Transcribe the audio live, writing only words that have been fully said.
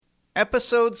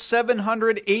episode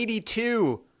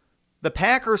 782. The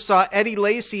Packers saw Eddie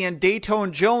Lacy and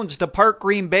Datone Jones depart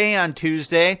Green Bay on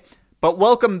Tuesday, but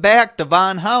welcome back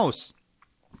Devon House.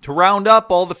 To round up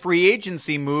all the free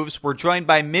agency moves, we're joined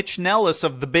by Mitch Nellis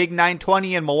of the Big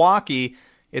 920 in Milwaukee.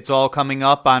 It's all coming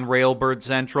up on Railbird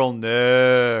Central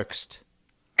next.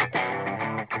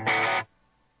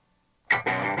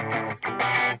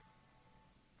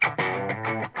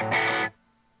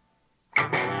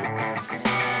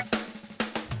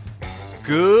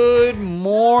 Good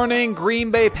morning,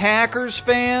 Green Bay Packers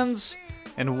fans,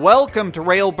 and welcome to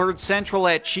Railbird Central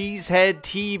at Cheesehead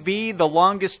TV, the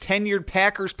longest tenured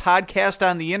Packers podcast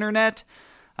on the internet.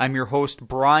 I'm your host,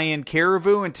 Brian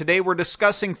Carriveau, and today we're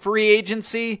discussing free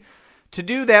agency. To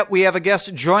do that, we have a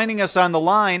guest joining us on the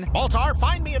line. Baltar,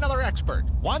 find me another expert,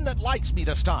 one that likes me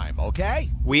this time, okay?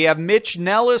 We have Mitch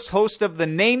Nellis, host of the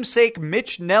namesake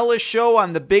Mitch Nellis Show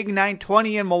on the Big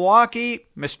 920 in Milwaukee.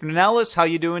 Mr. Nellis, how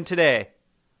you doing today?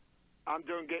 I'm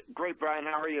doing great, Brian.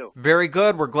 How are you? Very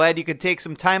good. We're glad you could take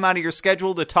some time out of your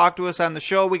schedule to talk to us on the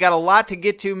show. We got a lot to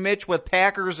get to, Mitch, with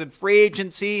Packers and free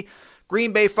agency.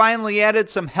 Green Bay finally added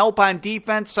some help on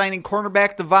defense, signing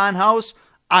cornerback Devon House.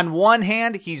 On one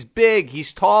hand, he's big,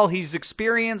 he's tall, he's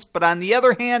experienced, but on the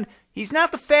other hand, he's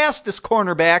not the fastest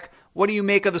cornerback. What do you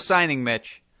make of the signing,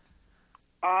 Mitch?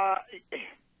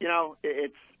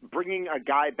 It's bringing a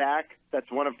guy back that's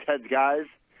one of Ted's guys.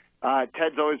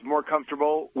 Ted's always more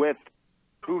comfortable with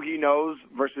who he knows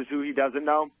versus who he doesn't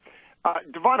know.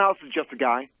 Devon House is just a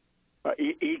guy.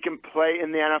 He can play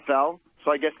in the NFL,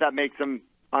 so I guess that makes him,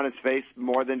 on his face,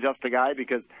 more than just a guy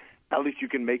because at least you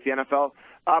can make the NFL.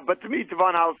 But to me,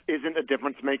 Devon House isn't a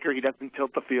difference maker. He doesn't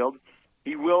tilt the field.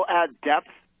 He will add depth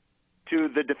to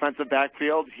the defensive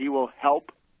backfield. He will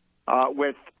help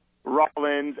with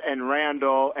Rollins and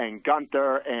Randall and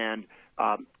Gunter and,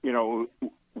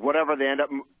 whatever they end up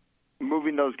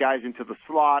moving those guys into the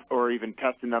slot or even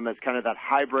testing them as kind of that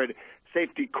hybrid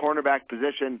safety cornerback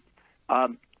position.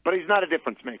 But he's not a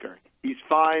difference maker. He's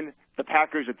fine. The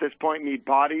Packers at this point need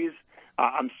bodies.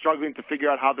 I'm struggling to figure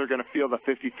out how they're going to field a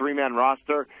 53-man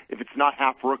roster if it's not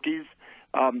half rookies.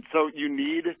 So you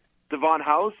need Devon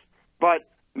House, but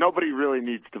nobody really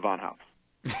needs Devon House.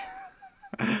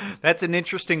 That's an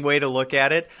interesting way to look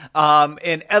at it.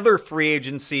 In other free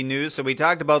agency news, so we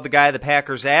talked about the guy the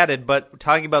Packers added, but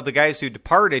talking about the guys who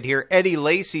departed here, Eddie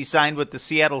Lacy signed with the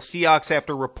Seattle Seahawks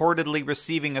after reportedly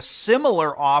receiving a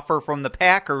similar offer from the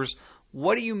Packers.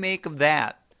 What do you make of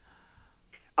that?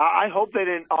 I hope they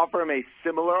didn't offer him a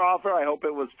similar offer. I hope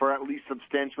it was for at least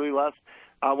substantially less.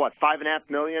 $5.5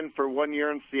 million for 1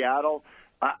 year in Seattle?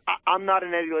 I'm not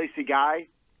an Eddie Lacy guy.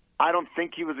 I don't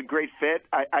think he was a great fit.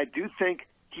 I do think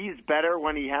he's better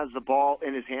when he has the ball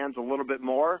in his hands a little bit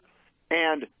more.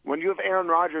 And when you have Aaron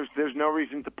Rodgers, there's no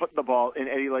reason to put the ball in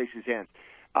Eddie Lacy's hands.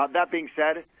 That being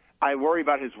said, I worry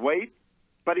about his weight.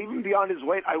 But even beyond his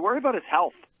weight, I worry about his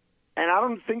health. And I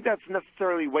don't think that's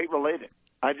necessarily weight-related.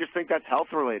 I just think that's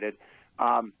health-related.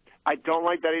 I don't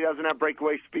like that he doesn't have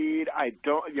breakaway speed.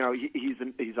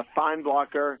 He's a fine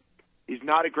blocker. He's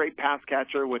not a great pass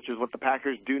catcher, which is what the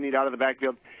Packers do need out of the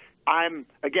backfield. I'm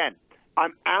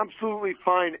absolutely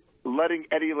fine letting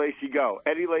Eddie Lacy go.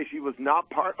 Eddie Lacy was not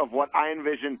part of what I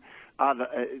envisioned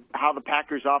how the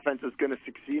Packers offense is going to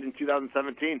succeed in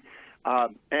 2017.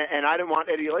 And I didn't want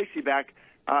Eddie Lacy back.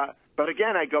 But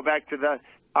again, I go back to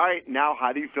all right, now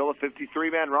how do you fill a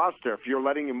 53-man roster? If you're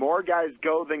letting more guys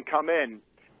go than come in,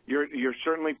 you're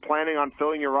certainly planning on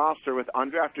filling your roster with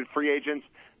undrafted free agents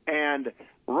and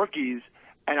rookies.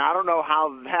 And I don't know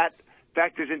how that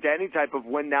factors into any type of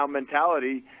win-now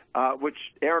mentality, which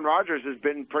Aaron Rodgers has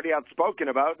been pretty outspoken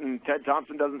about, and Ted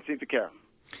Thompson doesn't seem to care.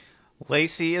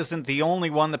 Lacy isn't the only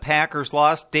one the Packers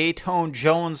lost. Datone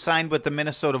Jones signed with the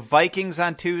Minnesota Vikings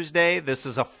on Tuesday. This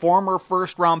is a former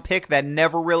first-round pick that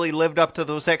never really lived up to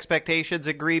those expectations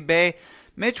at Green Bay.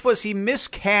 Mitch, was he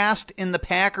miscast in the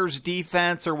Packers'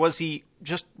 defense, or was he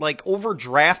just,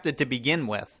 overdrafted to begin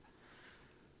with?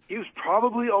 He was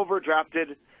probably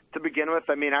overdrafted to begin with.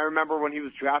 I mean, I remember when he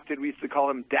was drafted, we used to call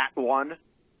him Dat1.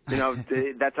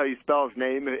 That's how you spell his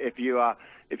name if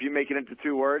you make it into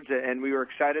two words. And we were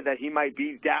excited that he might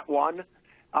be Dat1.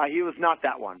 He was not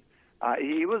that one.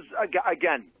 He was a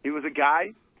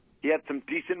guy. He had some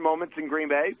decent moments in Green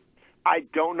Bay. I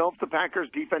don't know if the Packers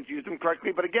defense used him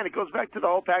correctly, but again, it goes back to the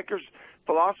whole Packers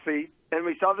philosophy. And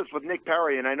we saw this with Nick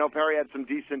Perry, and I know Perry had some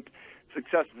decent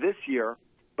success this year,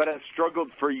 but has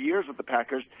struggled for years with the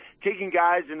Packers, taking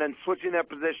guys and then switching their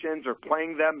positions or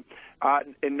playing them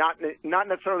and not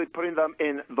necessarily putting them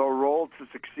in the role to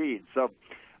succeed. So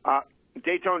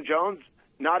Datone Jones,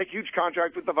 not a huge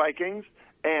contract with the Vikings,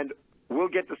 and we'll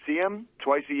get to see him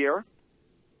twice a year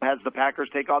as the Packers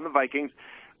take on the Vikings.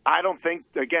 I don't think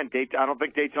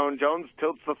Datone Jones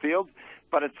tilts the field,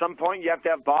 but at some point you have to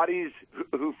have bodies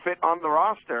who fit on the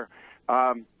roster.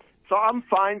 So I'm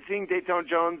fine seeing Datone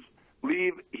Jones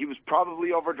leave. He was probably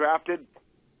overdrafted,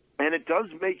 and it does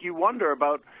make you wonder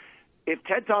about if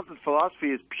Ted Thompson's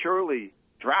philosophy is purely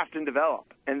draft and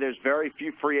develop, and there's very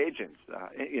few free agents.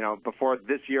 Before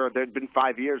this year, there had been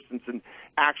 5 years since an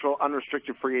actual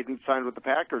unrestricted free agent signed with the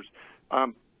Packers.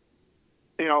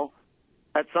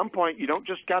 At some point, you don't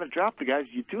just got to draft the guys.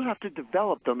 You do have to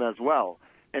develop them as well.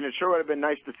 And it sure would have been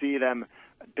nice to see them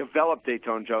develop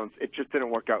Datone Jones. It just didn't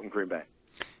work out in Green Bay.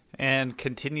 And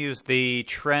continues the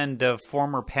trend of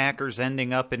former Packers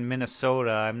ending up in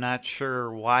Minnesota. I'm not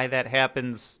sure why that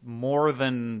happens more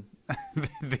than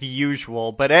the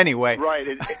usual, but anyway. Right.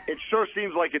 It sure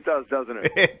seems like it does, doesn't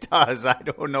it? It does. I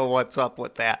don't know what's up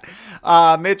with that.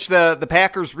 Mitch, the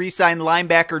Packers re-signed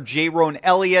linebacker Jayrone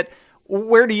Elliott.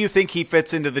 Where do you think he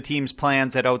fits into the team's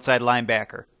plans at outside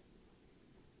linebacker?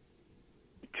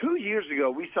 2 years ago,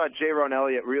 we saw Jayrone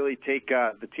Elliott really take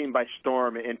the team by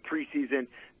storm in preseason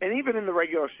and even in the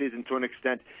regular season to an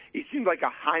extent. He seemed like a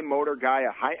high-motor guy,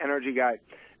 a high-energy guy.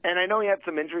 And I know he had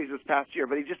some injuries this past year,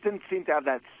 but he just didn't seem to have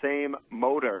that same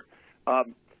motor.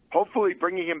 Hopefully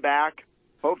bringing him back,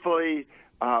 hopefully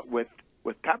with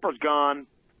Peppers gone,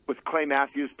 with Clay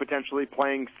Matthews potentially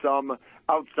playing some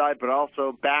outside, but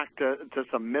also back to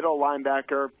some middle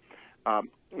linebacker,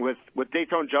 with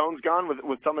Datone Jones gone,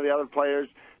 with some of the other players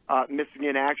missing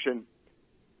in action.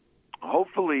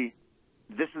 Hopefully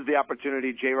this is the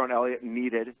opportunity Jayrone Elliott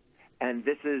needed, and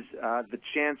this is the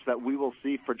chance that we will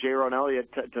see for Jayrone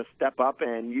Elliott to step up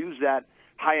and use that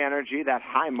high energy, that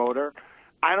high motor.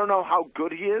 I don't know how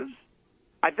good he is.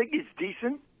 I think he's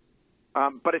decent,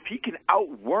 but if he can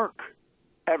outwork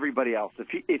everybody else, if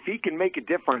he can make a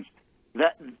difference,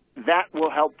 that will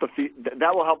help the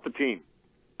team.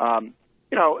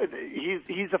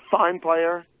 He's a fine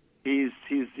player. He's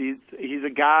a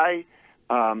guy.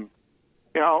 But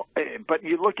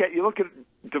you look at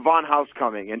Devon House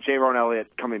coming and Jayrone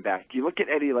Elliott coming back. You look at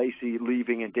Eddie Lacy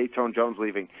leaving and Datone Jones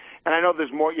leaving. And I know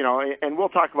there's more, and we'll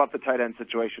talk about the tight end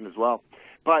situation as well.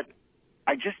 But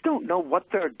I just don't know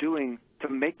what they're doing to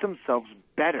make themselves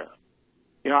better.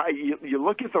 You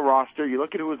look at the roster, you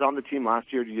look at who was on the team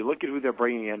last year, you look at who they're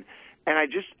bringing in, and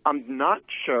I'm not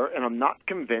sure and I'm not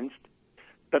convinced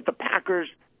that the Packers,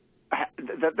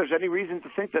 that there's any reason to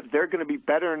think that they're going to be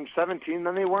better in 17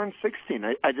 than they were in 16.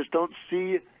 I just don't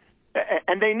see,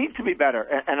 and they need to be better,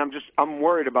 and I'm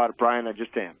worried about it, Brian. I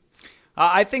just am.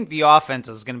 I think the offense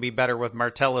is going to be better with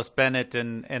Martellus Bennett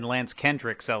and Lance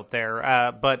Kendricks out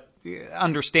there, but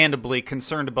understandably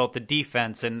concerned about the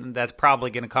defense, and that's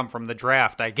probably going to come from the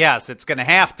draft, I guess. It's going to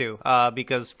have to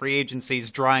because free agency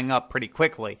is drying up pretty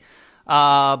quickly.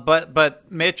 But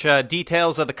Mitch,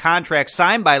 details of the contract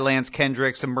signed by Lance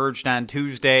Kendricks emerged on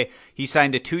Tuesday. He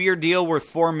signed a 2-year deal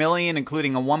worth $4 million,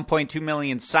 including a $1.2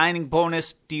 million signing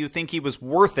bonus. Do you think he was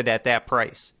worth it at that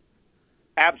price?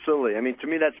 Absolutely. I mean, to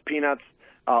me, that's peanuts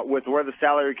with where the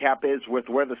salary cap is, with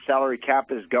where the salary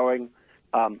cap is going.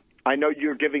 I know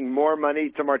you're giving more money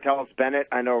to Martellus Bennett.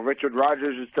 I know Richard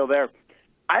Rodgers is still there.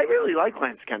 I really like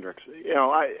Lance Kendricks.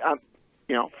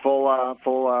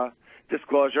 Full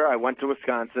disclosure, I went to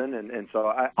Wisconsin, and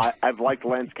so I've liked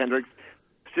Lance Kendricks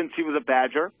since he was a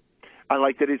Badger. I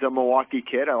like that he's a Milwaukee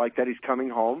kid. I like that he's coming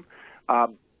home.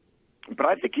 But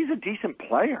I think he's a decent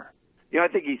player. I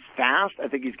think he's fast. I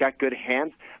think he's got good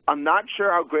hands. I'm not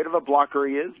sure how great of a blocker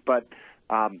he is, but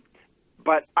I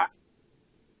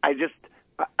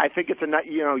think it's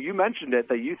you mentioned it,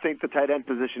 that you think the tight end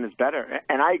position is better,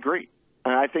 and I agree.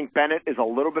 And I think Bennett is a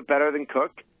little bit better than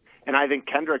Cook, and I think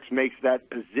Kendricks makes that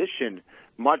position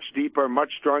much deeper,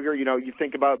 much stronger. You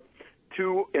think about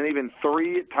 2 and even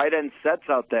 3 tight end sets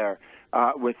out there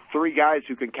with 3 guys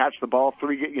who can catch the ball.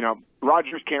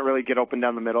 Rodgers can't really get open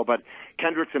down the middle, but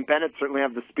Kendricks and Bennett certainly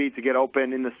have the speed to get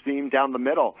open in the seam down the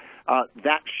middle.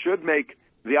 That should make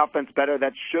the offense better.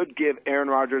 That should give Aaron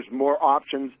Rodgers more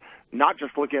options, not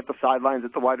just looking at the sidelines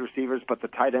at the wide receivers, but the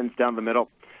tight ends down the middle.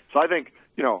 So I think,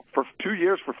 for 2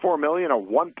 years for $4 million, a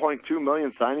 $1.2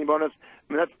 million signing bonus,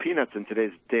 I mean, that's peanuts in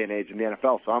today's day and age in the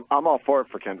NFL. So I'm all for it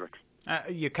for Kendricks.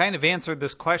 You kind of answered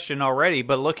this question already,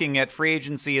 but looking at free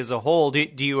agency as a whole, do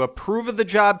you approve of the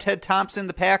job Ted Thompson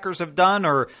the Packers have done,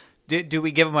 or do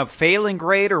we give him a failing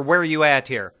grade, or where are you at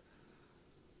here?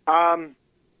 I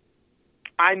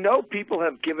know people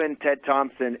have given Ted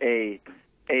Thompson a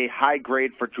high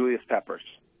grade for Julius Peppers,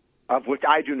 of which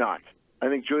I do not. I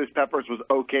think Julius Peppers was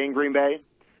okay in Green Bay.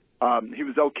 He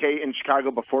was okay in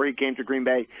Chicago before he came to Green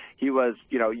Bay. He was,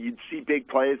 you'd see big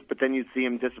plays, but then you'd see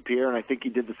him disappear, and I think he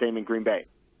did the same in Green Bay.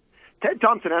 Ted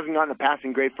Thompson hasn't gotten a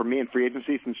passing grade for me in free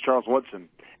agency since Charles Woodson,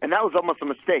 and that was almost a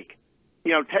mistake.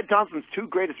 Ted Thompson's two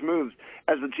greatest moves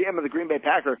as the GM of the Green Bay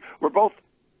Packers were both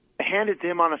handed to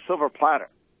him on a silver platter.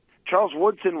 Charles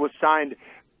Woodson was signed,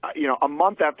 a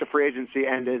month after free agency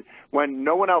ended when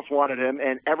no one else wanted him,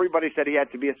 and everybody said he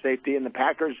had to be a safety, and the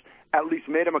Packers at least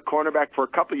made him a cornerback for a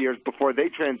couple of years before they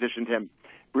transitioned him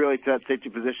really to that safety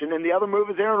position. And the other move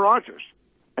is Aaron Rodgers,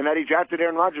 and that he drafted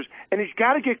Aaron Rodgers. And he's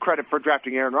got to get credit for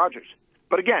drafting Aaron Rodgers.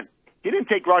 But again, he didn't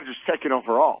take Rodgers second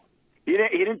overall. He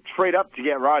didn't trade up to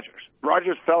get Rodgers.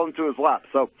 Rodgers fell into his lap.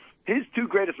 So his two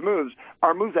greatest moves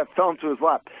are moves that fell into his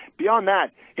lap. Beyond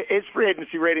that, his free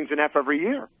agency rating's an F every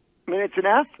year. I mean, it's an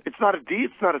F. It's not a D.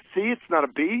 It's not a C. It's not a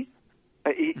B.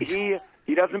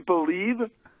 He doesn't believe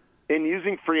in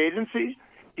using free agency.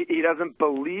 He doesn't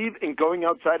believe in going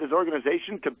outside his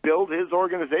organization to build his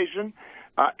organization.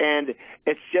 And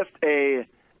it's just a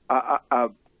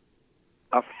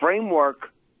framework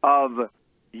of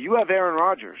you have Aaron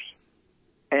Rodgers,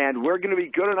 and we're going to be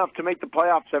good enough to make the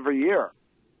playoffs every year.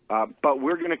 But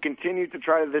we're going to continue to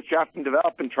try to draft and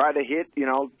develop and try to hit,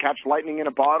 catch lightning in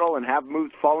a bottle and have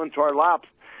moves fall into our laps,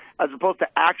 as opposed to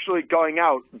actually going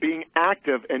out, being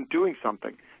active, and doing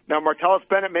something. Now, Martellus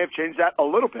Bennett may have changed that a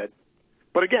little bit,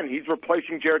 but again, he's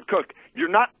replacing Jared Cook. You're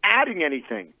not adding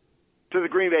anything to the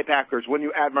Green Bay Packers when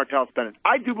you add Martellus Bennett.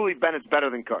 I do believe Bennett's better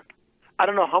than Cook. I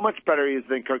don't know how much better he is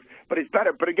than Cook, but he's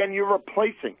better. But again, you're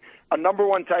replacing a number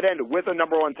one tight end with a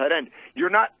number one tight end. You're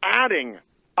not adding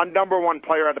a number one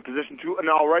player at a position to an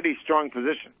already strong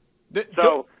position.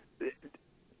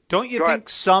 Don't you think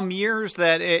some years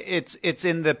that it's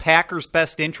in the Packers'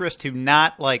 best interest to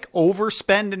not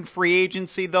overspend in free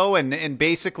agency though, and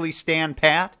basically stand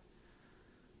pat?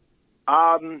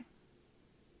 I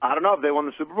don't know if they won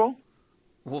the Super Bowl.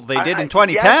 Well, they did in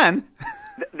 2010.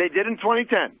 Yes, they did in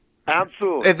 2010.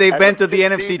 Absolutely. They've been to the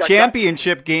NFC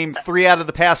Championship game 3 out of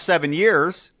the past 7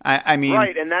 years. I mean,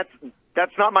 right, and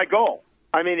that's not my goal.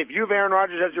 I mean, if you have Aaron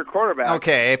Rodgers as your quarterback,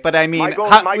 okay, but I mean, my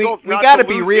goal we got to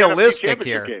be realistic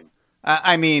here.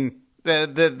 I mean,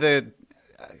 they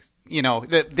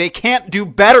can't do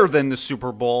better than the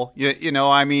Super Bowl.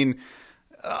 I mean,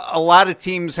 a lot of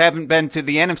teams haven't been to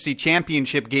the NFC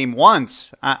Championship game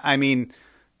once. I mean,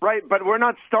 right, but we're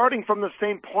not starting from the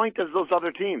same point as those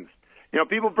other teams.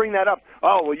 People bring that up.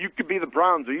 Oh, well, you could be the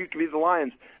Browns or you could be the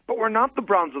Lions, but we're not the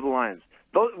Browns or the Lions.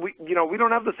 We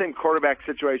don't have the same quarterback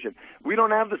situation. We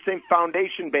don't have the same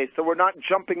foundation base, so we're not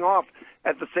jumping off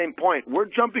at the same point. We're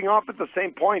jumping off at the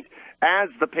same point as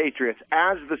the Patriots,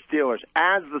 as the Steelers,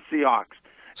 as the Seahawks.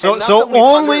 So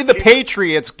only the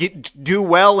Patriots do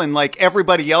well, and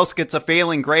everybody else gets a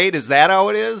failing grade. Is that how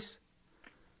it is?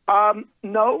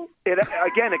 No.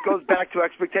 It goes back to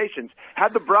expectations.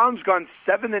 Had the Browns gone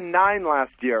 7-9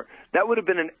 last year, that would have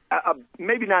been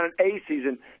maybe not an A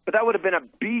season, but that would have been a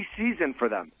B season for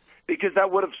them, because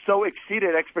that would have so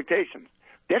exceeded expectations.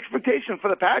 The expectation for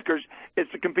the Packers is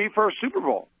to compete for a Super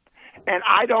Bowl. And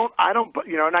I don't,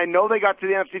 and I know they got to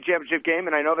the NFC Championship game,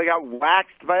 and I know they got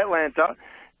waxed by Atlanta,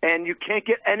 and you can't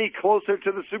get any closer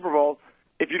to the Super Bowl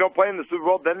if you don't play in the Super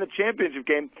Bowl than the championship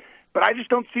game. But I just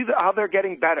don't see how they're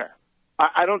getting better.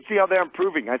 I don't see how they're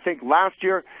improving. I think last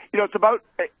year, it's about,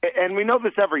 and we know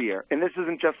this every year, and this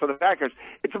isn't just for the Packers,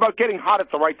 it's about getting hot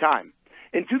at the right time.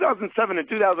 In 2007 and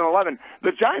 2011,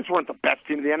 the Giants weren't the best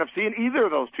team in the NFC in either of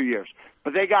those 2 years,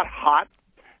 but they got hot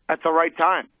at the right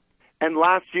time. And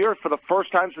last year, for the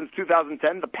first time since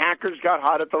 2010, the Packers got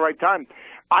hot at the right time.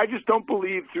 I just don't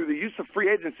believe through the use of free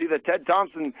agency that Ted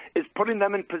Thompson is putting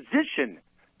them in position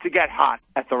to get hot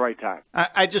at the right time.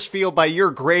 I just feel by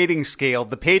your grading scale,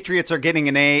 the Patriots are getting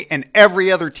an A, and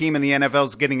every other team in the NFL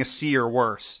is getting a C or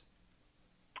worse.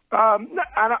 I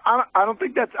don't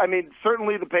think that's. I mean,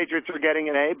 certainly the Patriots are getting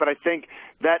an A, but I think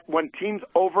that when teams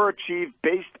overachieve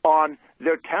based on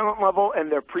their talent level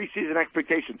and their preseason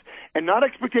expectations, and not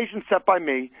expectations set by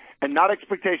me, and not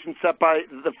expectations set by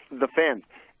the fans,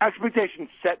 expectations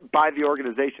set by the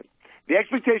organization. The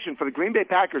expectation for the Green Bay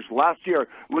Packers last year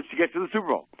was to get to the Super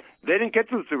Bowl. They didn't get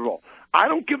to the Super Bowl. I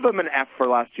don't give them an F for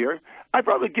last year. I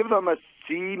probably give them a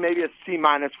C, maybe a C-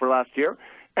 for last year.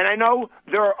 And I know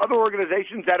there are other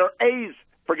organizations that are A's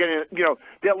for getting,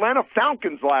 the Atlanta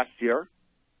Falcons last year.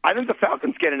 I think the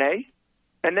Falcons get an A,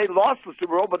 and they lost the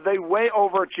Super Bowl, but they way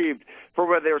overachieved for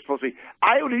where they were supposed to be.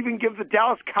 I would even give the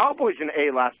Dallas Cowboys an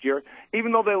A last year,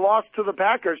 even though they lost to the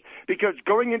Packers, because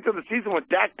going into the season with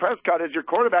Dak Prescott as your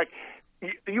quarterback,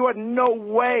 you had no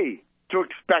way to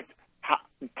expect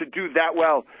to do that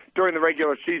well during the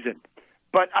regular season.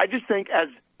 But I just think as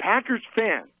Packers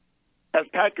fans, as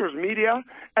Packers media,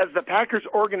 as the Packers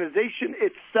organization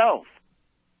itself,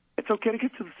 it's okay to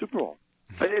get to the Super Bowl.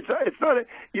 It's not.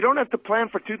 You don't have to plan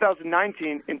for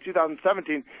 2019 in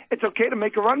 2017. It's okay to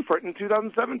make a run for it in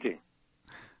 2017.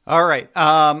 All right.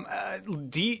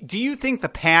 Do you think the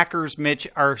Packers, Mitch,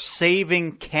 are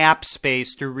saving cap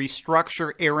space to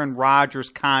restructure Aaron Rodgers'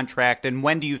 contract, and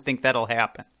when do you think that'll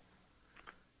happen?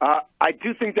 I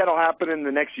do think that'll happen in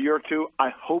the next year or two. I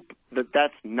hope that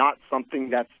that's not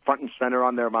something that's front and center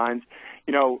on their minds.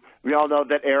 You know, we all know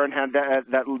that Aaron had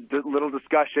that little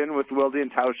discussion with Wilde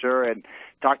and Tauscher and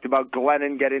talked about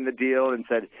Glennon getting the deal and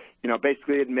said, you know,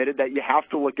 basically admitted that you have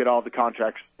to look at all the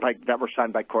contracts like that were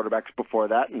signed by quarterbacks before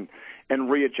that and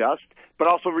readjust, but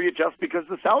also readjust because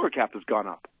the salary cap has gone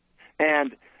up.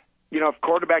 And, you know, if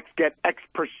quarterbacks get X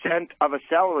percent of a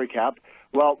salary cap,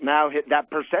 well, now that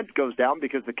percent goes down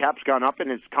because the cap's gone up and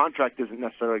his contract isn't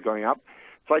necessarily going up.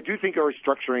 So I do think a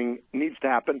restructuring needs to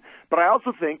happen. But I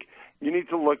also think you need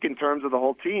to look in terms of the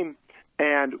whole team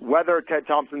and whether Ted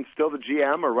Thompson's still the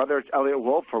GM or whether it's Elliott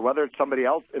Wolf or whether it's somebody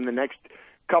else in the next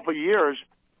couple of years,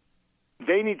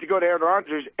 they need to go to Aaron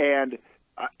Rodgers and,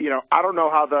 you know, I don't know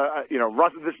how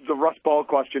this is a Russ Ball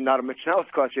question, not a Mitch Nellis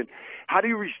question. How do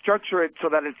you restructure it so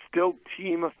that it's still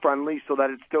team-friendly, so that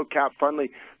it's still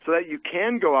cap-friendly, so that you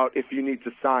can go out if you need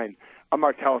to sign a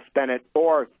Martellus Bennett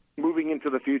or moving into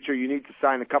the future you need to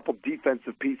sign a couple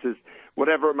defensive pieces,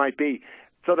 whatever it might be,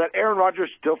 so that Aaron Rodgers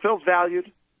still feels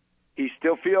valued, he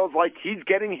still feels like he's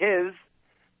getting his,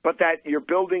 but that you're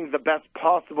building the best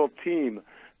possible team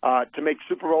to make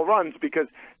Super Bowl runs, because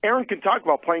Aaron can talk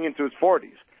about playing into his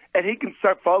 40s, and he can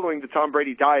start following the Tom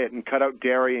Brady diet and cut out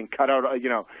dairy and cut out,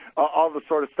 all the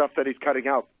sort of stuff that he's cutting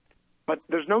out. But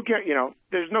there's no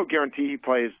guarantee he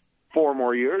plays 4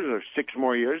 more years or 6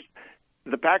 more years.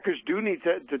 The Packers do need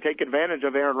to take advantage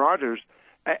of Aaron Rodgers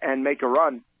and make a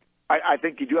run. I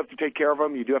think you do have to take care of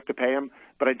him. You do have to pay him,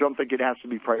 but I don't think it has to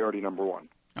be priority number one.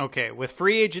 Okay, with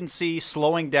free agency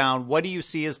slowing down, what do you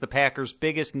see as the Packers'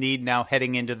 biggest need now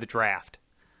heading into the draft?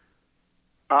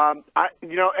 To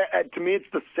me, it's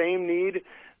the same need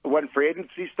when free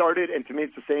agency started, and to me,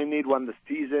 it's the same need when the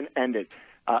season ended.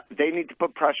 They need to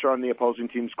put pressure on the opposing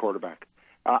team's quarterback.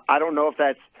 I don't know if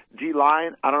that's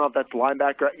D-line. I don't know if that's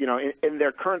linebacker. You know, in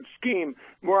their current scheme,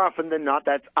 more often than not,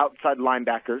 that's outside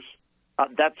linebackers.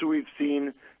 That's who we've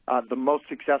seen the most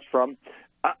success from.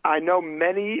 I know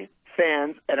many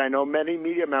fans and I know many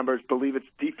media members believe it's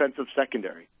defensive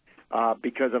secondary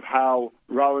because of how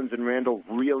Rollins and Randall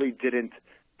really didn't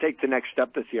take the next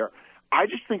step this year. I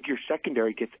just think your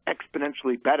secondary gets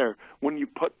exponentially better when you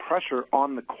put pressure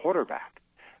on the quarterback.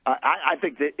 I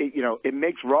think that it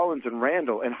makes Rollins and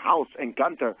Randall and House and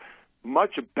Gunter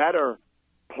much better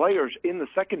players in the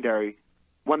secondary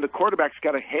when the quarterback's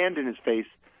got a hand in his face,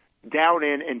 down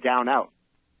in and down out.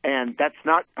 And that's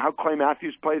not how Clay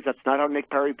Matthews plays. That's not how Nick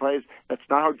Perry plays. That's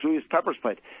not how Julius Peppers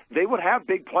played. They would have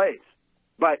big plays,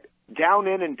 but down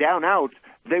in and down out,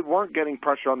 they weren't getting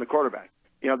pressure on the quarterback.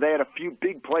 You know, they had a few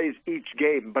big plays each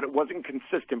game, but it wasn't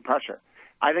consistent pressure.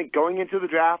 I think going into the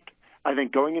draft, I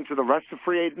think going into the rest of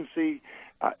free agency,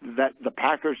 that the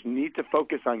Packers need to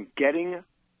focus on getting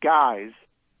guys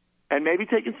and maybe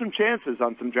taking some chances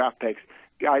on some draft picks,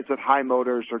 guys with high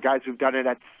motors or guys who've done it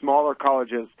at smaller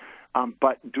colleges,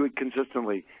 but do it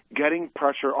consistently. Getting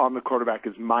pressure on the quarterback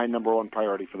is my number one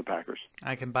priority for the Packers.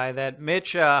 I can buy that.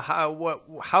 Mitch,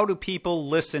 how do people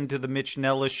listen to the Mitch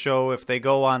Nellis Show if they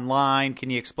go online?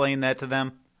 Can you explain that to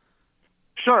them?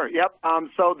 Sure, yep.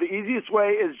 So the easiest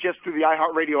way is just through the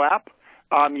iHeartRadio app.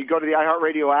 You go to the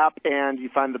iHeartRadio app and you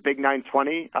find the Big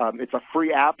 920. It's a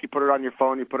free app. You put it on your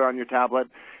phone. You put it on your tablet.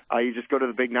 You just go to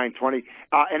the Big 920.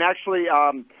 And actually,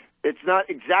 it's not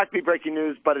exactly breaking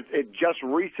news, but it just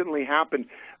recently happened.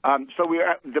 So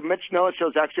the Mitch Nellis Show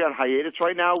is actually on hiatus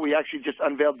right now. We actually just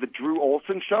unveiled the Drew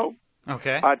Olson Show.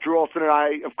 Okay. Drew Olson and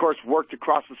I, of course, worked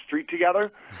across the street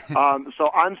together.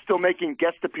 So I'm still making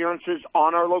guest appearances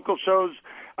on our local shows.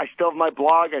 I still have my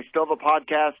blog. I still have a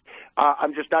podcast.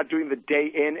 I'm just not doing the day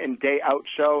in and day out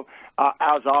show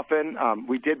as often.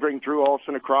 We did bring Drew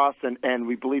Olson across, and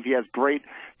we believe he has great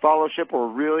followership. We're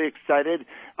really excited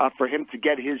for him to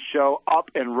get his show up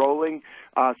and rolling.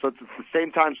 So it's the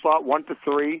same time slot, 1 to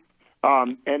 3.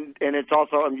 And it's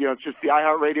also, it's just the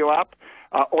iHeartRadio app.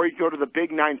 Or you go to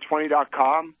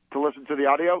thebig920.com to listen to the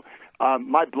audio.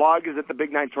 My blog is at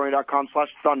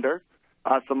thebig920.com/thunder.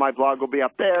 So my blog will be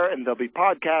up there, and there'll be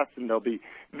podcasts, and there'll be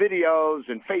videos,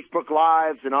 and Facebook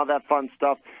Lives, and all that fun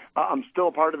stuff. I'm still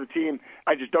a part of the team.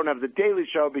 I just don't have the daily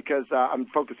show because I'm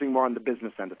focusing more on the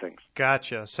business end of things.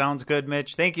 Gotcha. Sounds good,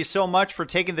 Mitch. Thank you so much for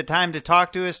taking the time to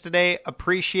talk to us today.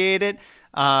 Appreciate it.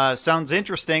 Sounds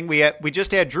interesting. We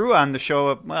just had Drew on the show,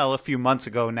 a few months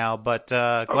ago now, but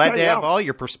glad to have all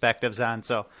your perspectives on.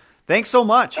 So thanks so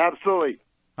much. Absolutely.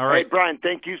 All right. Hey, Brian,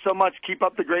 thank you so much. Keep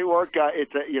up the great work.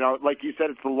 It's like you said,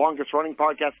 it's the longest running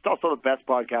podcast. It's also the best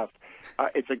podcast.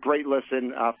 It's a great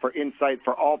listen for insight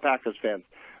for all Packers fans.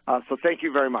 So thank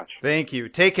you very much. Thank you.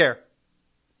 Take care.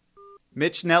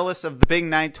 Mitch Nellis of the Big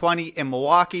 920 in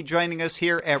Milwaukee joining us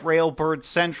here at Railbird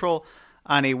Central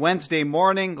on a Wednesday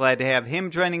morning. Glad to have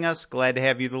him joining us. Glad to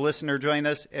have you, the listener, join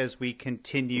us as we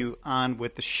continue on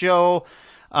with the show.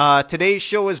 Today's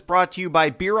show is brought to you by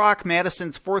Bierrock,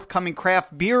 Madison's forthcoming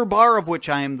craft beer bar, of which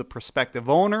I am the prospective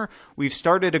owner. We've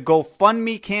started a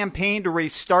GoFundMe campaign to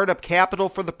raise startup capital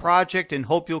for the project and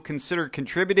hope you'll consider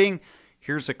contributing.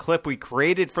 Here's a clip we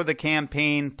created for the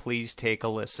campaign. Please take a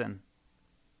listen.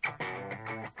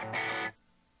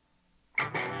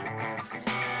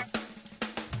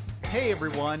 Hey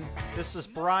everyone, this is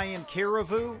Brian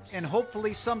Carrevoux, and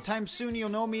hopefully sometime soon you'll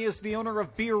know me as the owner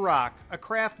of Bierrock, a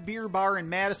craft beer bar in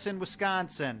Madison,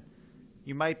 Wisconsin.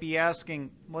 You might be asking,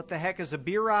 what the heck is a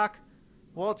Bierrock?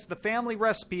 Well, it's the family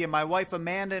recipe of my wife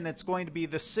Amanda, and it's going to be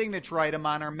the signature item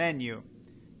on our menu.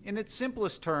 In its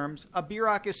simplest terms, a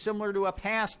Bierrock is similar to a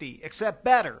pasty, except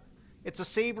better. It's a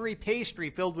savory pastry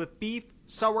filled with beef,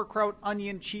 sauerkraut,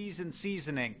 onion, cheese, and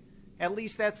seasoning. At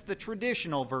least that's the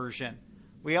traditional version.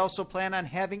 We also plan on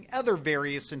having other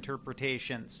various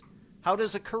interpretations. How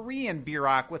does a Korean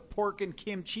Bierrock with pork and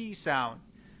kimchi sound?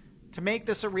 To make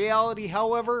this a reality,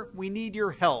 however, we need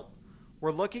your help.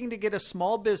 We're looking to get a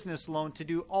small business loan to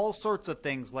do all sorts of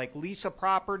things like lease a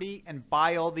property and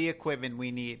buy all the equipment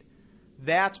we need.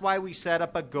 That's why we set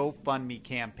up a GoFundMe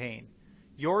campaign.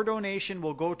 Your donation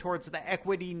will go towards the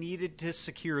equity needed to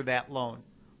secure that loan.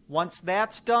 Once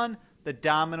that's done, the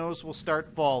dominoes will start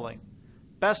falling.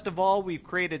 Best of all, we've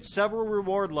created several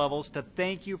reward levels to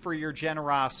thank you for your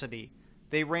generosity.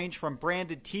 They range from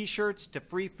branded t-shirts to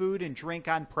free food and drink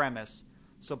on premise.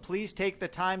 So please take the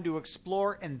time to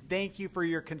explore, and thank you for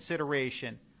your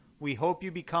consideration. We hope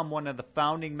you become one of the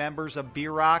founding members of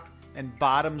Bierrock and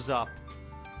Bottoms Up.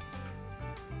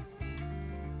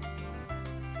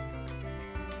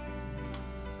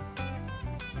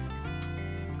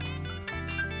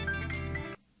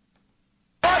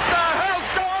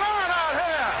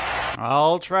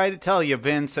 I'll try to tell you,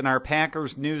 Vince, in our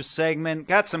Packers news segment.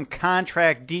 Got some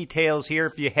contract details here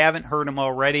if you haven't heard them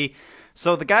already.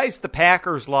 So the guys the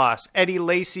Packers lost. Eddie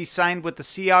Lacy signed with the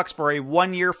Seahawks for a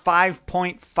one-year,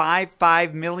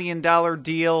 $5.55 million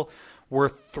deal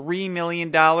worth $3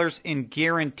 million in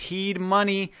guaranteed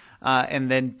money. And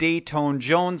then Dayton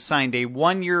Jones signed a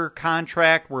one-year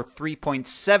contract worth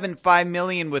 $3.75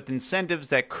 million with incentives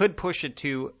that could push it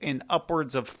to in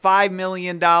upwards of $5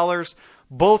 million.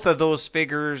 Both of those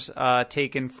figures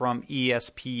taken from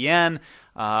ESPN,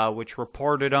 which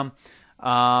reported them.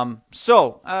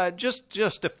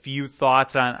 Just a few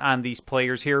thoughts on these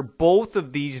players here. Both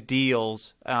of these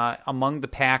deals among the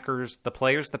Packers, the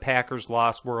players the Packers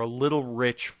lost, were a little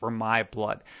rich for my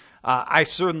blood. I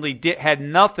certainly had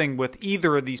nothing with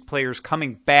either of these players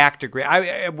coming back to Green.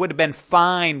 I would have been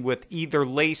fine with either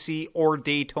Lacy or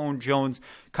Dayton Jones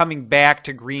coming back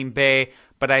to Green Bay,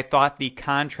 but I thought the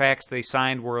contracts they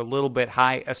signed were a little bit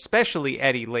high, especially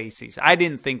Eddie Lacy's. I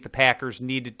didn't think the Packers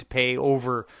needed to pay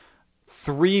over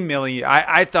 $3 million.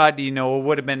 I thought, it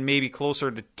would have been maybe closer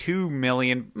to $2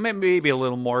 million, maybe a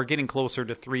little more, getting closer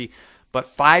to $3 million, but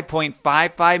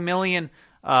 $5.55 million.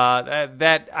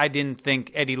 That I didn't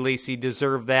think Eddie Lacy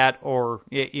deserved that, or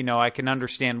I can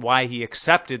understand why he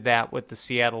accepted that with the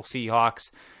Seattle Seahawks,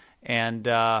 and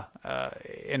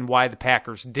why the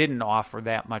Packers didn't offer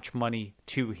that much money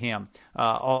to him.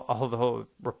 Although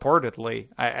reportedly,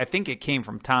 I think it came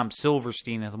from Tom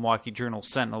Silverstein of the Milwaukee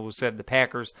Journal-Sentinel, who said the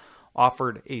Packers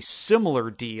offered a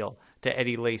similar deal to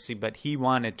Eddie Lacy, but he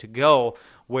wanted to go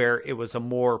where it was a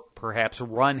more perhaps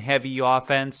run-heavy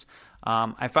offense.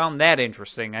 I found that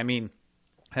interesting. I mean,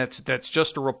 that's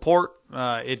just a report.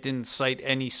 It didn't cite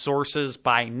any sources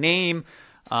by name.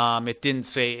 It didn't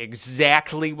say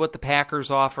exactly what the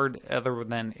Packers offered, other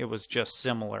than it was just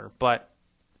similar. But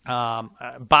Bob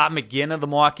McGinn of the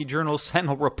Milwaukee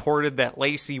Journal-Sentinel reported that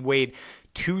Lacy weighed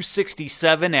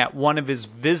 267 at one of his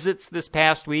visits this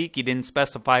past week. He didn't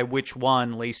specify which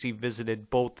one. Lacy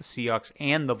visited both the Seahawks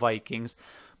and the Vikings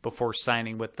before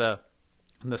signing with the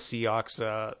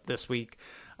Seahawks this week.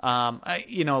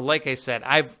 Like I said,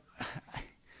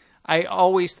 I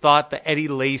always thought the Eddie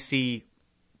Lacy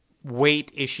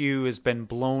weight issue has been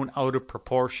blown out of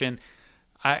proportion.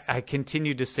 I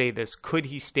continue to say this. Could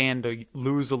he stand to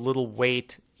lose a little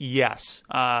weight? Yes,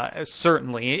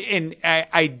 certainly. And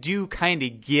I do kind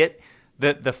of get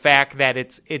the fact that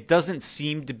it doesn't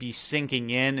seem to be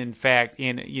sinking in. In fact,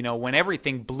 when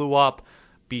everything blew up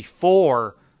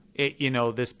before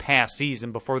this past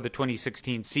season, before the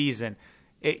 2016 season,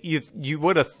 you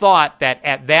would have thought that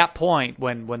at that point,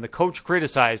 when the coach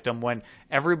criticized him, when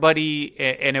everybody,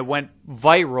 and it went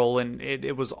viral and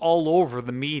it was all over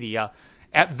the media,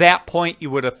 at that point you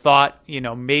would have thought,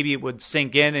 maybe it would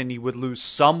sink in and he would lose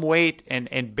some weight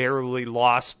and barely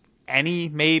lost any,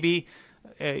 maybe.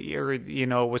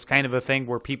 It was kind of a thing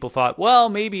where people thought, well,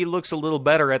 maybe he looks a little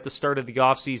better at the start of the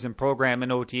offseason program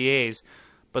and OTAs,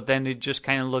 but then it just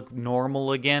kind of looked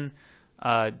normal again.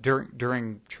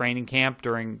 During training camp,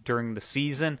 during the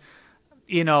season,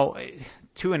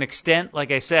 to an extent,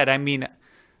 like I said, I mean,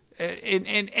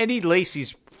 in Eddie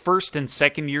Lacy's first and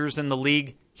second years in the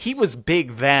league, he was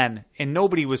big then, and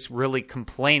nobody was really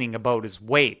complaining about his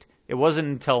weight. It wasn't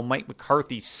until Mike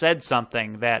McCarthy said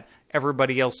something that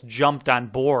everybody else jumped on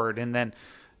board and then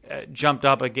jumped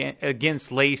up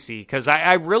against Lacy, because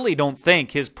I really don't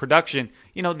think his production,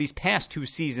 these past 2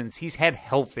 seasons, he's had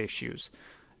health issues.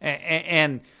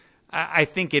 And I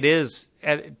think it is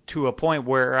to a point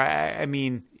where, I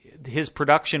mean, his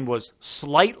production was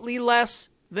slightly less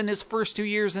than his first 2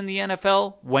 years in the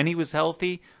NFL when he was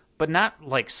healthy, but not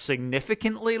like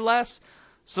significantly less.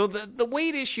 So the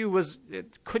weight issue was,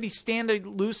 could he stand to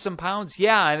lose some pounds?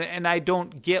 Yeah, and I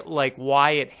don't get like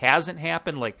why it hasn't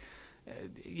happened. Like,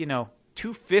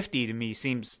 250 to me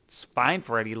seems fine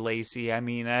for Eddie Lacy. I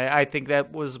mean, I think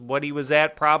that was what he was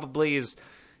at probably his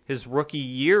rookie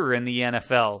year in the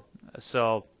NFL.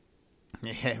 So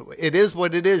it is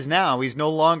what it is now. He's no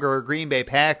longer a Green Bay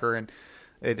Packer, and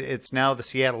it's now the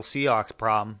Seattle Seahawks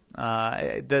problem.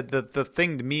 The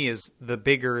thing to me is the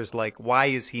bigger is like, why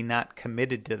is he not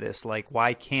committed to this? Like,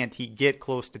 why can't he get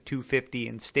close to 250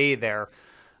 and stay there?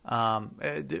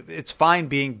 It's fine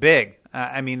being big.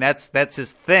 I mean, that's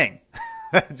his thing.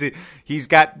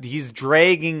 He's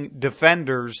dragging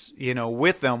defenders,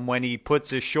 with him when he puts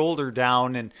his shoulder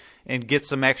down and gets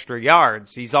some extra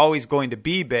yards. He's always going to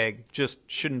be big, just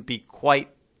shouldn't be quite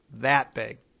that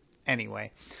big.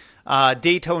 Anyway,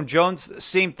 Datone Jones,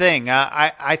 same thing.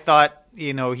 I thought,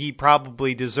 he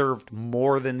probably deserved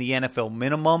more than the NFL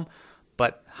minimum,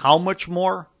 but how much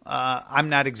more? I'm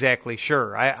not exactly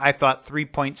sure. I thought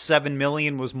 $3.7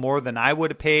 million was more than I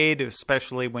would have paid,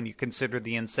 especially when you consider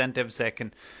the incentives that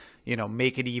can,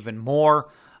 make it even more.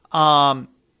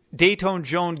 Datone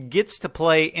Jones gets to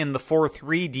play in the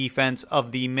 4-3 defense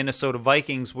of the Minnesota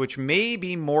Vikings, which may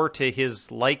be more to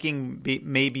his liking,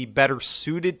 may be better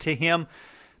suited to him.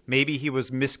 Maybe he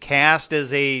was miscast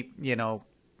as a,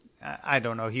 I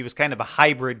don't know. He was kind of a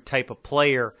hybrid type of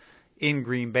player in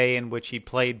Green Bay, in which he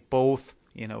played both,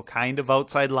 kind of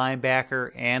outside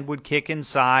linebacker and would kick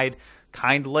inside,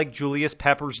 kind of like Julius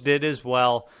Peppers did as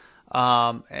well.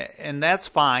 And that's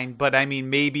fine, but I mean,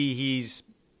 maybe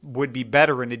would be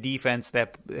better in a defense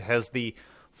that has the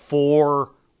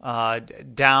 4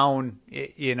 down,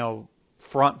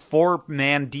 front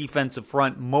 4-man defensive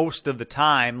front most of the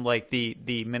time, like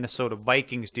the Minnesota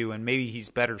Vikings do, and maybe he's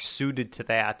better suited to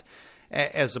that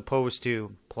as opposed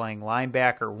to playing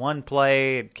linebacker one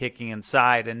play and kicking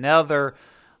inside another.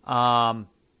 Datone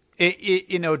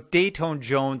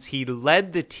Jones, he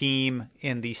led the team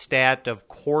in the stat of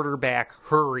quarterback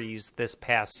hurries this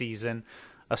past season,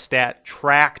 a stat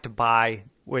tracked by,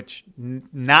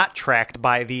 not tracked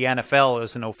by the NFL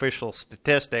as an official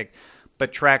statistic,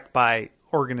 but tracked by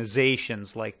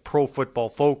organizations like Pro Football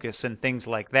Focus and things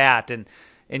like that. And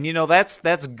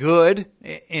that's good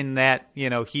in that, he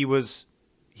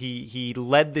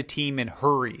led the team in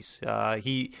hurries.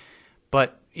 He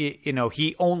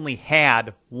only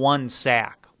had one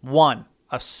sack,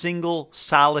 a single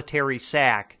solitary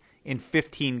sack in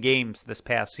 15 games this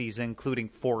past season, including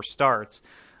 4 starts.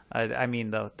 I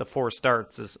mean, the 4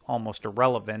 starts is almost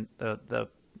irrelevant. The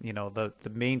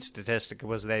main statistic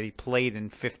was that he played in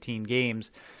 15 games.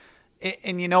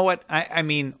 And you know what? I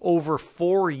mean, over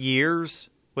 4 years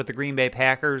with the Green Bay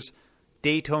Packers,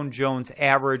 Datone Jones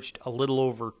averaged a little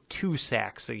over 2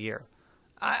 sacks a year.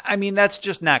 I mean, that's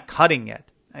just not cutting it.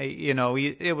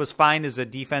 It was fine as a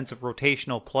defensive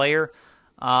rotational player,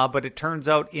 but it turns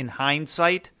out in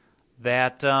hindsight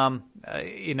that,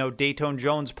 Datone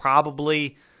Jones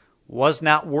probably was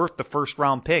not worth the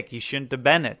first-round pick. He shouldn't have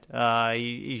been it.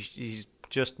 He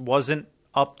just wasn't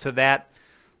up to that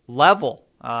level.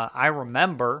 I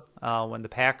remember when the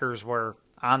Packers were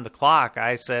on the clock,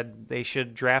 I said they should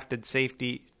have drafted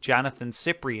safety Jonathan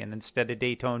Cyprien instead of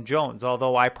Datone Jones,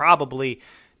 although I probably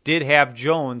did have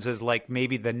Jones as like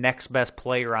maybe the next best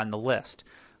player on the list.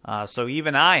 So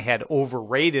even I had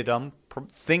overrated him,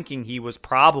 thinking he was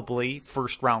probably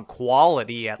first-round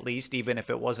quality at least, even if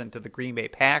it wasn't to the Green Bay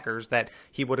Packers, that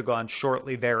he would have gone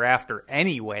shortly thereafter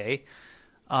anyway.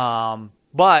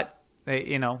 But,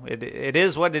 it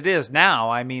is what it is now.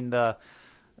 I mean,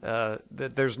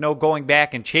 there's no going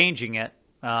back and changing it.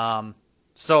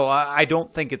 So I don't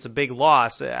think it's a big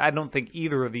loss. I don't think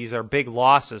either of these are big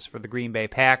losses for the Green Bay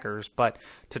Packers. But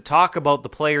to talk about the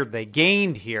player they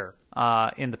gained here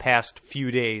in the past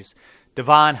few days,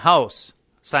 Davon House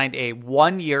signed a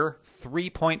 1-year,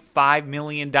 $3.5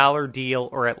 million deal,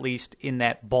 or at least in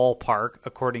that ballpark,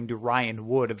 according to Ryan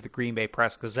Wood of the Green Bay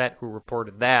Press-Gazette, who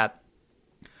reported that.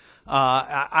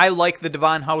 I like the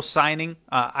Davon House signing.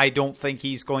 I don't think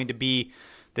he's going to be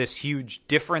this huge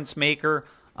difference maker.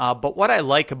 But what I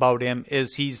like about him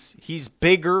is he's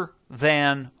bigger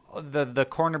than the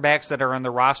cornerbacks that are on the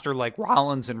roster, like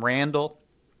Rollins and Randall.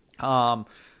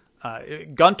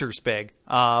 Gunter's big,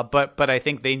 but I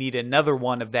think they need another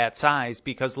one of that size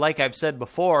because, like I've said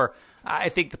before, I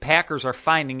think the Packers are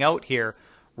finding out here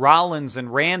Rollins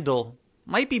and Randall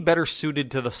might be better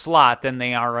suited to the slot than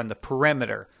they are on the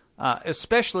perimeter.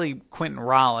 Especially Quentin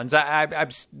Rollins. I'm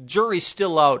jury's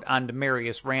still out on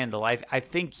Demarius Randall. I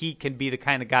think he can be the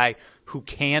kind of guy who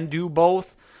can do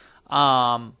both.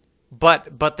 But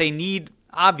they need,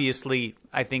 obviously,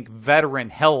 I think,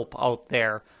 veteran help out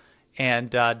there.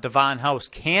 And Davon House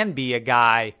can be a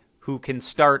guy who can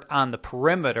start on the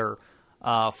perimeter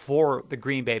for the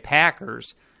Green Bay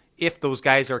Packers if those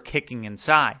guys are kicking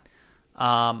inside.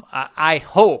 I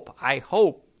hope,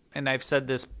 and I've said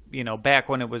this back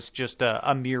when it was just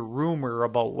a mere rumor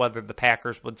about whether the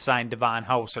Packers would sign Davon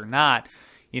House or not.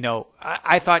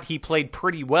 I thought he played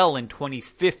pretty well in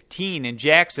 2015 in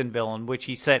Jacksonville, in which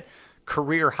he set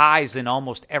career highs in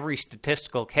almost every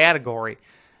statistical category.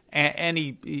 And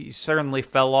he certainly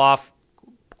fell off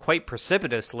quite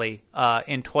precipitously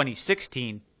in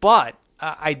 2016. But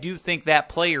I do think that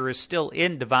player is still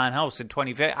in Davon House in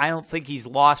 2015. I don't think he's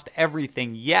lost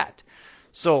everything yet.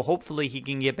 So hopefully he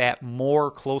can get back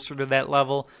more closer to that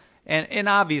level. And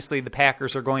obviously the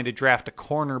Packers are going to draft a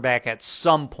cornerback at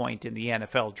some point in the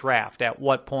NFL draft. At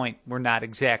what point, we're not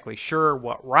exactly sure.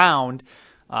 What round.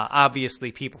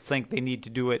 Obviously people think they need to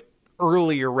do it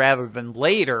earlier rather than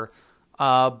later.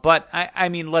 But, I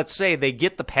mean, let's say they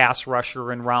get the pass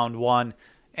rusher in round 1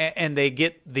 and they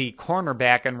get the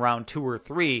cornerback in round 2 or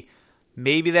 3.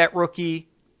 Maybe that rookie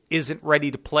isn't ready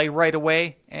to play right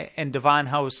away, and Davon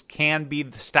House can be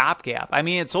the stopgap. I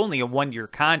mean, it's only a 1-year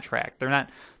contract. They're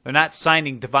not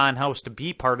signing Davon House to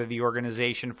be part of the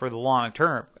organization for the long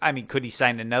term. I mean, could he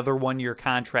sign another 1-year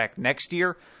contract next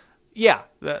year? Yeah,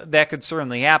 that could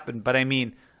certainly happen. But I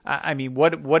mean,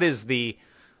 what is the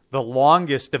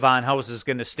longest Davon House is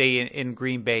going to stay in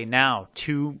Green Bay now?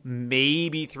 2,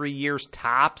 maybe 3 years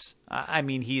tops. I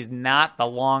mean, he's not the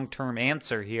long-term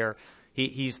answer here.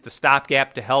 He's the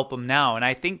stopgap to help him now, and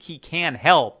I think he can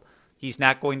help. He's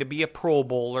not going to be a Pro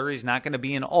Bowler. He's not going to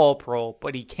be an All-Pro,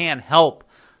 but he can help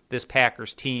this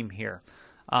Packers team here.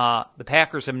 The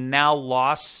Packers have now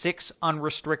lost 6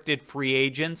 unrestricted free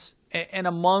agents, and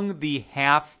among the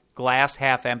half-glass,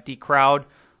 half-empty crowd,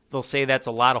 they'll say that's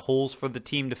a lot of holes for the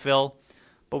team to fill.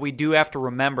 But we do have to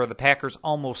remember the Packers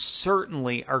almost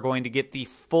certainly are going to get the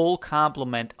full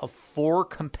complement of 4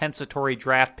 compensatory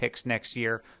draft picks next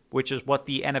year, which is what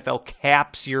the NFL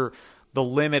caps the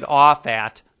limit off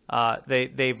at.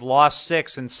 They've lost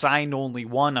 6 and signed only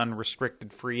 1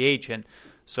 unrestricted free agent.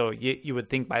 So you would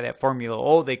think by that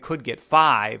formula, they could get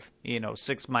 5.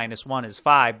 6 minus 1 is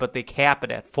 5, but they cap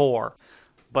it at 4.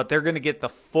 But they're going to get the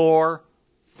 4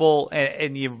 full,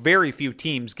 and very few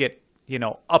teams get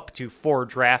up to 4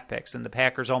 draft picks, and the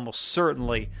Packers almost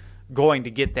certainly going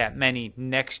to get that many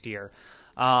next year.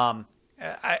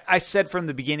 I said from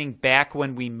the beginning, back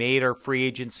when we made our free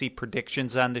agency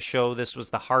predictions on the show, this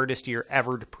was the hardest year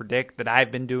ever to predict that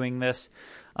I've been doing this.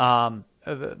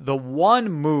 The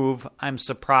one move I'm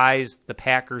surprised the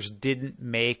Packers didn't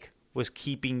make was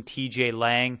keeping TJ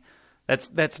Lang.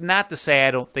 That's not to say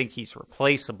I don't think he's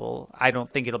replaceable. I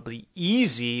don't think it'll be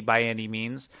easy by any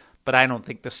means, but I don't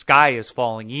think the sky is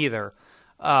falling either.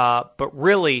 But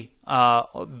really,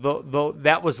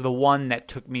 that was the one that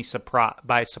took me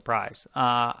by surprise.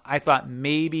 I thought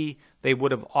maybe they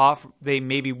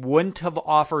maybe wouldn't have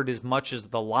offered as much as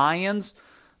the Lions,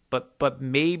 but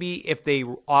maybe if they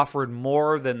offered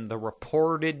more than the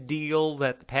reported deal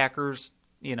that the Packers,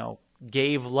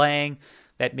 gave Lang,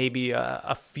 that maybe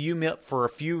a few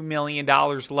million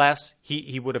dollars less,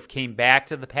 he would have came back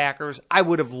to the Packers. I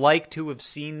would have liked to have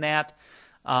seen that,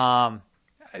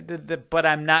 but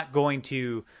I'm not going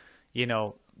to,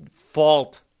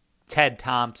 fault Ted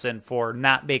Thompson for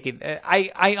not making.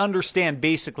 I understand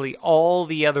basically all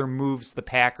the other moves the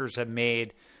Packers have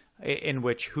made, in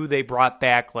which who they brought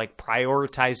back, like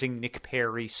prioritizing Nick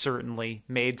Perry, certainly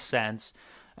made sense.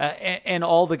 And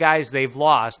all the guys they've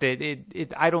lost.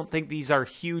 I don't think these are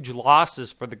huge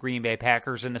losses for the Green Bay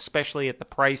Packers, and especially at the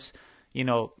price,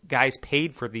 guys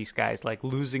paid for these guys, like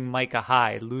losing Micah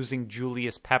Hyde, losing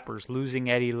Julius Peppers, losing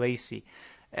Eddie Lacy.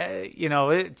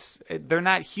 They're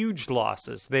not huge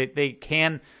losses. They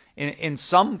can, in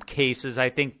some cases, I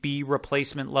think, be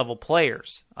replacement level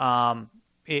players.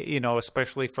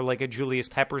 Especially for like a Julius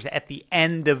Peppers at the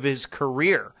end of his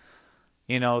career.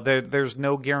 There's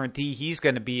no guarantee he's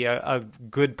going to be a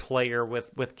good player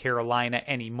with Carolina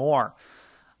anymore.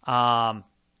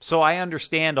 So I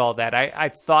understand all that. I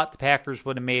thought the Packers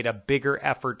would have made a bigger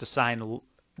effort to sign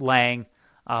Lang,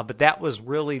 but that was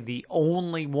really the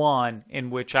only one in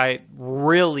which I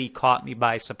really caught me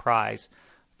by surprise.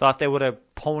 Thought they would have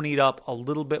ponied up a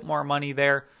little bit more money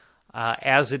there.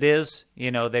 As it is,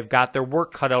 they've got their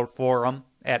work cut out for them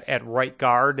at right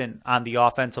guard and on the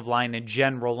offensive line in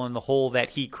general, and the hole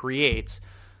that he creates.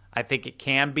 I think it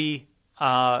can be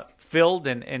filled,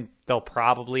 and they'll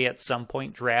probably at some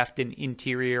point draft an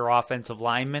interior offensive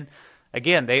lineman.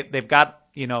 Again, they've got,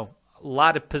 a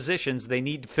lot of positions they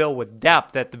need to fill with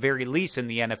depth at the very least in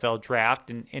the NFL draft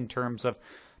in terms of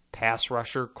pass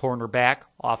rusher, cornerback,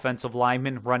 offensive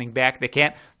lineman, running back. They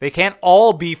can't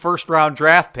all be first round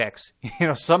draft picks.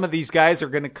 Some of these guys are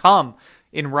going to come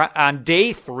on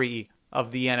day 3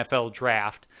 of the NFL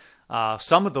draft.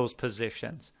 Some of those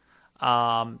positions.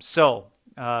 So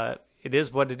it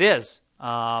is what it is.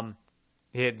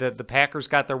 The Packers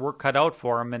got their work cut out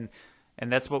for them,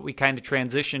 and that's what we kind of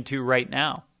transition to right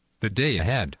now. The day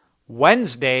ahead.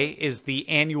 Wednesday is the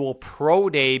annual Pro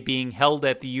Day being held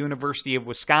at the University of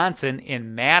Wisconsin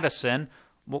in Madison,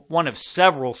 one of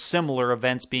several similar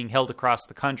events being held across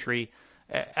the country.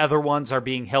 Other ones are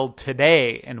being held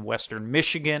today in Western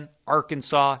Michigan,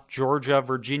 Arkansas, Georgia,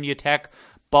 Virginia Tech,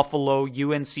 Buffalo,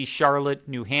 UNC Charlotte,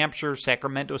 New Hampshire,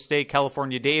 Sacramento State,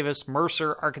 California Davis,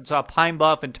 Mercer, Arkansas Pine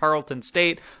Bluff, and Tarleton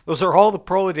State. Those are all the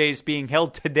Pro Days being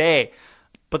held today.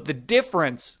 But the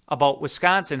difference about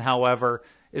Wisconsin, however,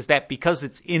 is that because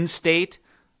it's in-state,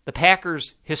 the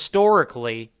Packers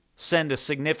historically send a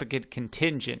significant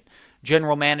contingent.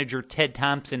 General Manager Ted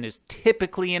Thompson is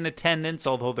typically in attendance,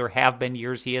 although there have been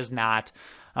years he has not.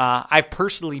 I've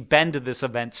personally been to this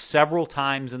event several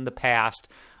times in the past,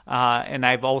 and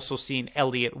I've also seen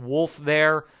Elliott Wolf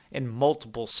there and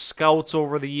multiple scouts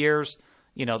over the years.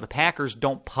 The Packers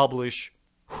don't publish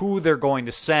who they're going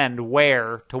to send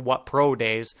where to what pro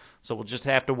days, so we'll just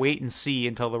have to wait and see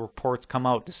until the reports come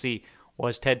out to see,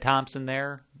 was Ted Thompson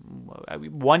there?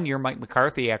 One year Mike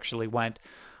McCarthy actually went.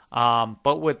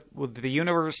 But with the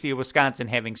University of Wisconsin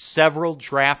having several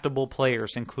draftable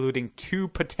players, including 2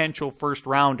 potential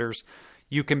first-rounders,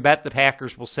 you can bet the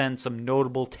Packers will send some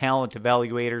notable talent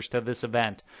evaluators to this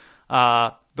event.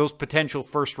 Those potential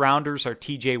first-rounders are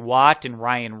T.J. Watt and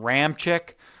Ryan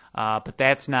Ramczyk, but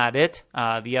that's not it.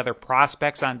 The other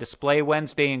prospects on display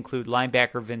Wednesday include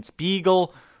linebacker Vince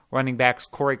Beagle, running backs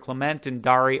Corey Clement and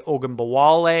Dare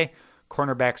Ogunbowale,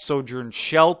 cornerback Sojourn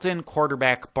Shelton,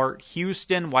 quarterback Bart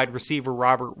Houston, wide receiver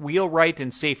Robert Wheelwright,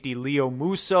 and safety Leo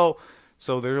Musso.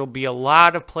 So there will be a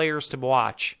lot of players to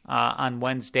watch on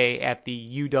Wednesday at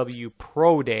the UW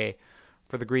Pro Day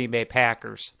for the Green Bay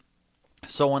Packers.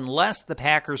 So unless the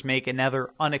Packers make another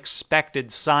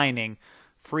unexpected signing,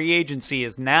 free agency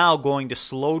is now going to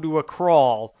slow to a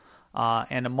crawl,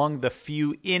 and among the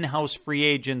few in-house free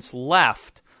agents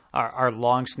left are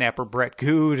long snapper Brett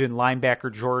Good and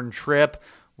linebacker Jordan Tripp,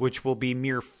 which will be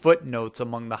mere footnotes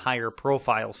among the higher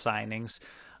profile signings.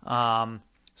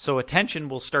 So attention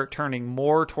will start turning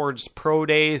more towards pro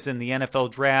days in the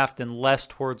NFL draft and less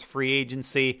towards free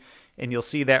agency, and you'll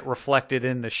see that reflected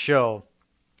in the show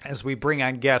as we bring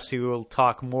on guests who will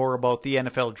talk more about the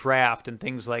NFL draft and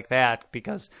things like that,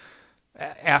 because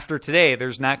after today,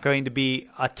 there's not going to be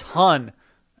a ton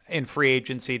in free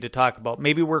agency to talk about.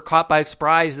 Maybe we're caught by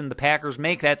surprise and the Packers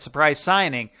make that surprise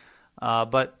signing,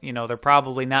 but, they're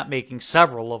probably not making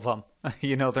several of them.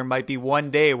 There might be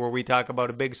one day where we talk about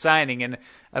a big signing, and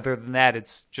other than that,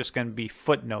 it's just going to be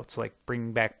footnotes, like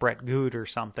bringing back Brett Good or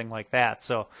something like that.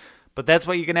 But that's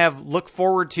what you can look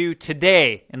forward to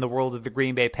today in the world of the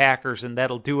Green Bay Packers, and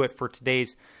that'll do it for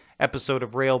today's episode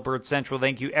of Railbird Central.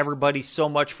 Thank you, everybody, so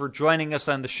much for joining us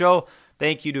on the show.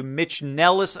 Thank you to Mitch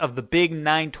Nellis of the Big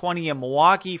 920 in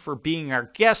Milwaukee for being our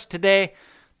guest today.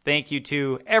 Thank you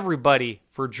to everybody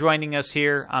for joining us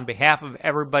here. On behalf of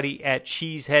everybody at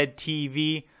Cheesehead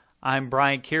TV, I'm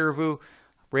Brian Carreveau.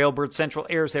 Railbird Central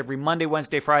airs every Monday,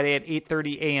 Wednesday, Friday at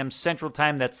 8:30 a.m. Central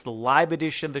Time. That's the live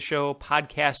edition of the show,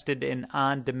 podcasted and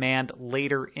on demand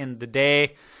later in the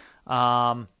day.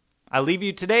 I leave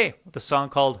you today with a song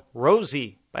called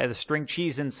Rosie by the String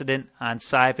Cheese Incident on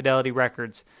Sci Fidelity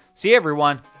Records. See you,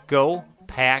 everyone. Go,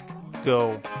 Pack,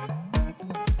 go.